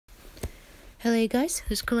Hello guys,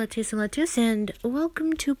 it's Lettuce and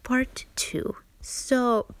welcome to part 2.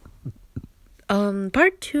 So,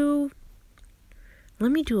 part 2,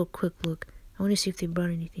 let me do a quick look. I want to see if they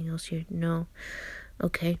brought anything else here. No.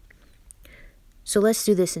 Okay. So let's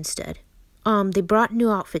do this instead. They brought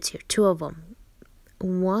new outfits here, 2 of them.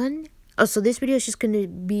 So this video is just going to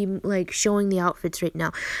be like showing the outfits right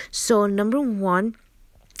now. So number 1,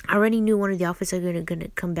 I already knew one of the outfits are gonna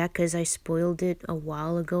come back because I spoiled it a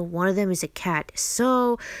while ago. One of them is a cat,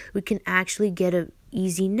 so we can actually get a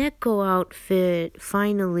easy Neko outfit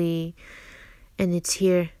finally, and it's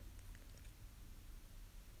here.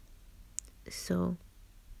 So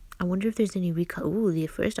I wonder if there's any recut. Ooh, the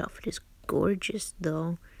first outfit is gorgeous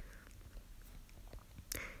though,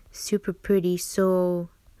 super pretty. So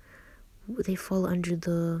they fall under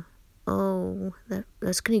the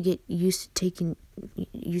that's gonna get used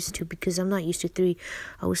to because I'm not used to 3.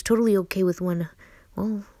 I was totally okay with 1.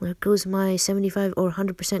 Well, there goes my 75 or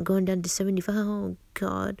 100% going down to 75. Oh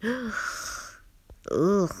god.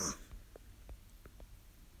 Ugh.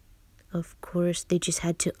 Of course, they just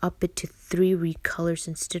had to up it to 3 recolors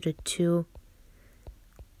instead of 2.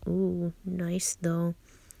 Ooh, nice though.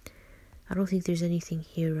 I don't think there's anything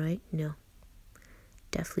here, right? No.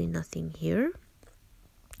 Definitely nothing here.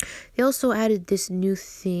 They also added this new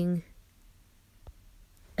thing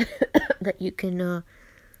that you can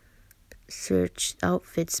search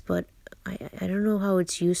outfits, but I don't know how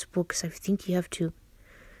it's useful because I think you have to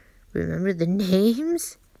remember the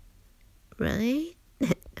names, right?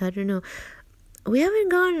 I don't know. We haven't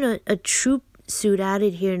gotten a troop suit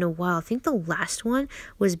added here in a while. I think the last one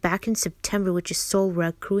was back in September, which is Soul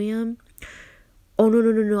Requiem. Oh,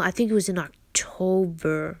 no. I think it was in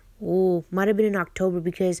October. Oh, might have been in October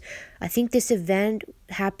because I think this event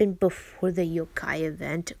happened before the yokai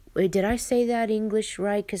event. Wait, did I say that English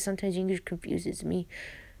right? Because sometimes English confuses me.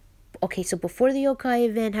 Okay, so before the yokai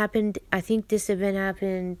event happened, I think this event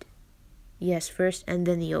happened, yes, first, and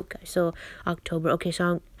then the yokai. So October. Okay, so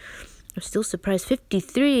I'm still surprised.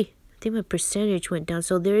 53. I think my percentage went down.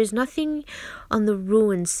 So there is nothing on the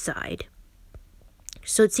ruin side.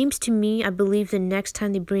 So it seems to me, I believe the next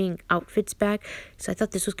time they bring outfits back, so I thought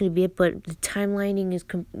this was going to be it, but the timelining is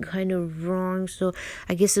kind of wrong, so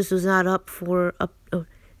I guess this was not up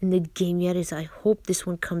in the game yet, I hope this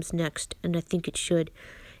one comes next, and I think it should.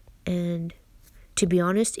 And to be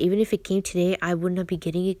honest, even if it came today, I would not be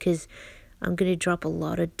getting it, because I'm going to drop a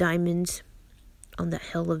lot of diamonds on the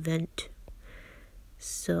hell event.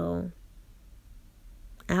 So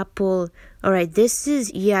Apple. Alright, this was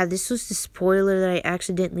the spoiler that I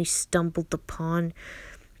accidentally stumbled upon.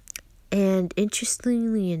 And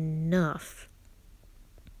interestingly enough,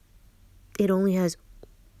 it only has,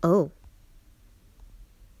 you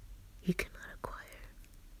cannot acquire.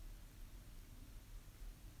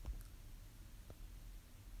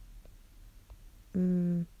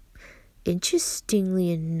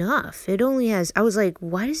 Interestingly enough, it only has, I was like,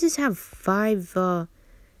 why does this have 5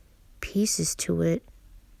 pieces to it?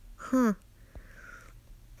 Huh.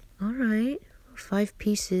 Alright. 5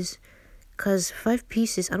 pieces. Because 5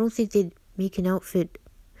 pieces, I don't think they'd make an outfit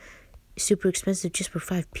super expensive just for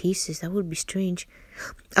 5 pieces. That would be strange.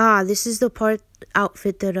 This is the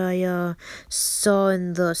outfit that I saw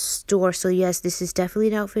in the store. So yes, this is definitely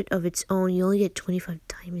an outfit of its own. You only get 25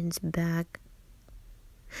 diamonds back.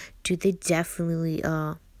 Dude, they definitely,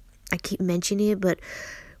 I keep mentioning it, but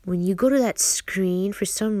when you go to that screen, for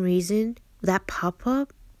some reason, that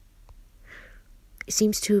pop-up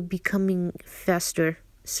seems to be coming faster,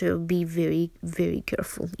 so be very, very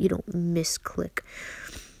careful you don't misclick.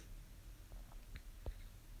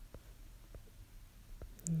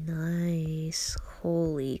 Nice.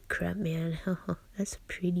 Holy crap, man. That's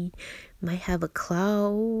pretty. Might have a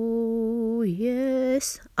cloud.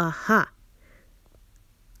 Yes. Aha.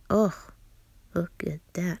 Oh, look at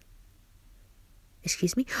that.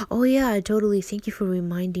 Excuse me? Oh yeah, totally. Thank you for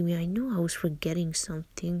reminding me. I knew I was forgetting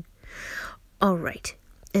something. Alright,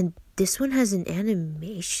 and this one has an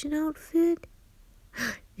animation outfit?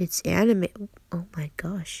 It's anime. Oh my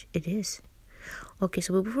gosh, it is. Okay,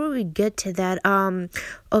 so before we get to that,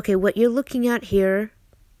 okay, what you're looking at here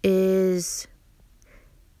is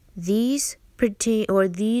these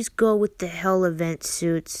go with the Hell event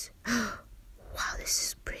suits. Wow, this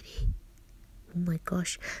is pretty. Oh my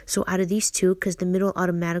gosh. So out of these 2, because the middle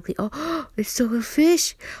automatically, it's so a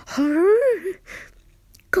fish.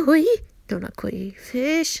 Koi. No, not koi.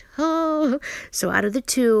 Fish. Oh. So out of the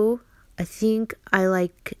 2, I think I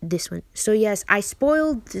like this one. So yes, I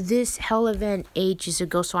spoiled this Hell event ages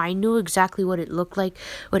ago, so I knew exactly what it looked like,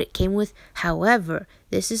 what it came with. However,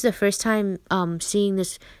 this is the first time seeing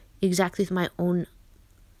this exactly with my own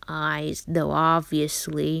eyes, though,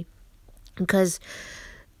 obviously, because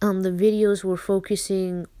the videos were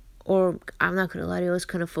focusing, or I'm not gonna lie to you, I was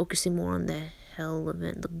kind of focusing more on the hell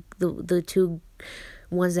event, the two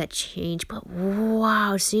ones that changed. But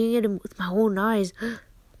wow, seeing it with my own eyes,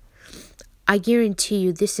 I guarantee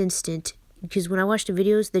you this instant, because when I watched the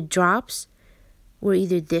videos, the drops were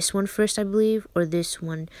either this one first, I believe, or this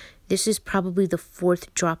one. This is probably the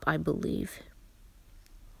 4th drop, I believe.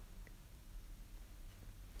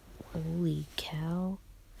 Holy cow.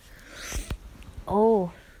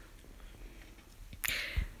 Oh.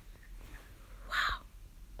 Wow.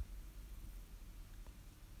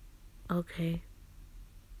 Okay.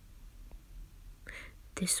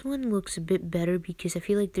 This one looks a bit better because I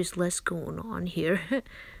feel like there's less going on here.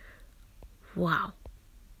 Wow.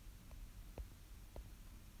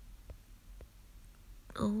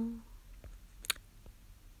 Oh.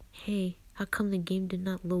 Hey, how come the game did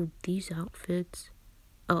not load these outfits?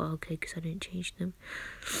 Oh, okay, because I didn't change them.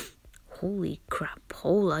 Holy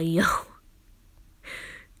crapola, yo.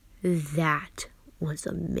 That was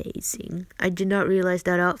amazing. I did not realize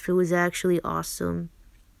that outfit was actually awesome.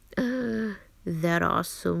 That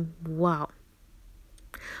awesome. Wow.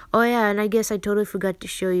 Oh yeah, and I guess I totally forgot to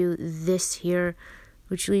show you this here,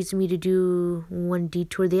 which leads me to do one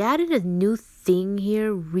detour. They added a new thing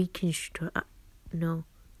here, no.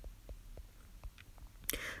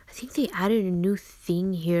 I think they added a new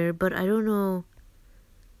thing here, but I don't know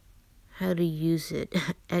how to use it.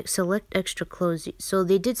 Select extra clothes. So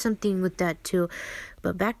they did something with that too.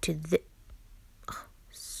 But back to this. Oh,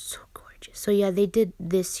 so gorgeous. So yeah, they did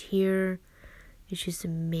this here, which is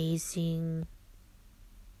amazing.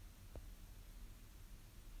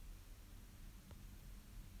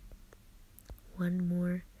 One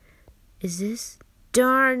more. Is this?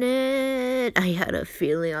 Darn it! I had a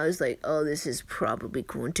feeling. I was like, oh, this is probably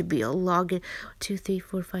going to be a login. 2, 3,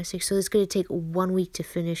 4, 5, 6. So it's going to take 1 week to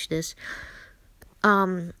finish this.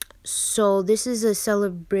 So this is a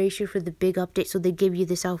celebration for the big update. So they give you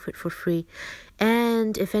this outfit for free.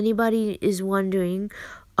 And if anybody is wondering,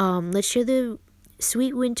 let's share the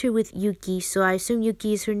sweet winter with Yuki. So I assume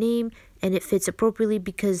Yuki is her name, and it fits appropriately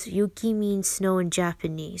because Yuki means snow in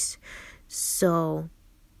Japanese. So,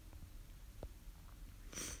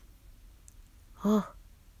 oh,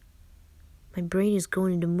 my brain is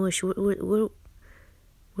going into mush. Where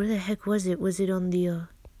the heck was it? Was it on the,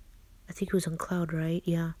 I think it was on cloud, right?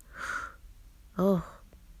 Yeah. Oh,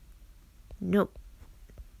 nope.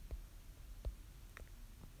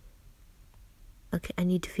 Okay, I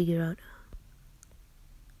need to figure out.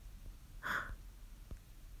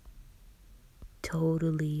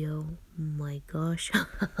 Totally, yo. My gosh.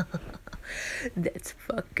 That's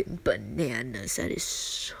fucking bananas. That is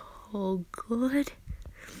so good.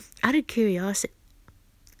 Out of curiosity.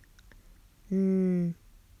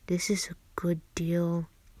 This is a good deal.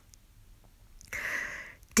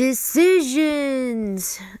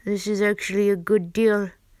 Decisions! This is actually a good deal.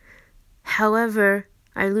 However,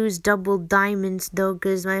 I lose double diamonds though,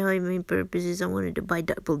 because my main purpose is I wanted to buy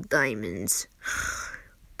double diamonds.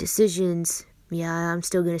 Decisions. Yeah, I'm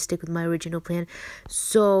still gonna stick with my original plan.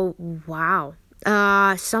 So, wow.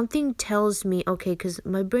 Something tells me, okay, because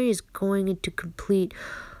my brain is going into complete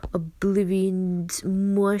oblivion's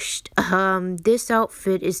mushed. This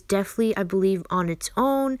outfit is definitely, I believe, on its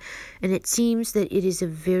own, and it seems that it is a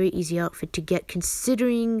very easy outfit to get,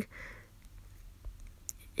 considering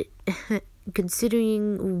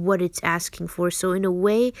what it's asking for. So in a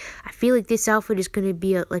way, I feel like this outfit is going to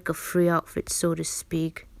be like a free outfit, so to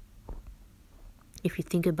speak, if you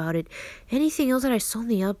think about it. Anything else that I saw in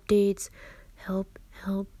the updates? Help.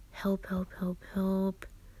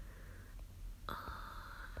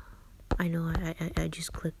 I know, I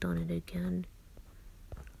just clicked on it again.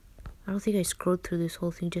 I don't think I scrolled through this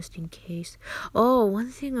whole thing just in case. Oh,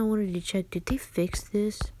 one thing I wanted to check. Did they fix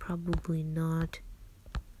this? Probably not.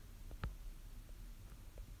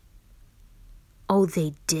 Oh,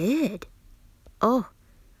 they did. Oh,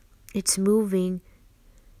 it's moving.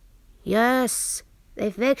 Yes,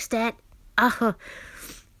 they fixed it.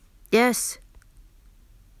 Yes.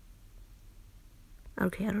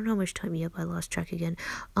 Okay, I don't know how much time. Yep, I lost track again.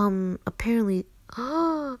 Apparently,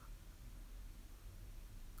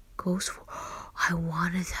 goes for. I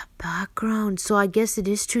wanted that background, so I guess it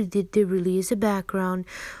is true that there really is a background.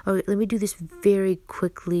 Alright, let me do this very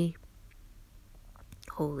quickly.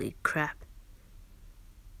 Holy crap!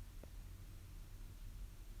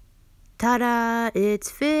 Ta-da! It's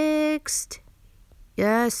fixed.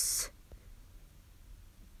 Yes.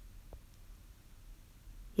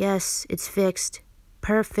 Yes, it's fixed.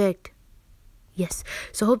 Perfect. Yes,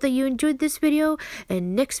 so hope that you enjoyed this video,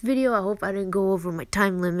 and next video, I hope I didn't go over my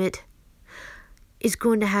time limit, is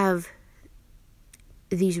going to have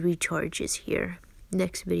these recharges here.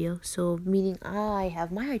 Next video, so meaning I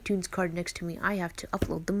have my iTunes card next to me. I have to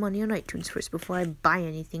upload the money on iTunes first before I buy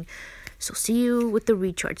anything. So see you with the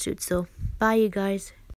recharge suit. So bye, you guys.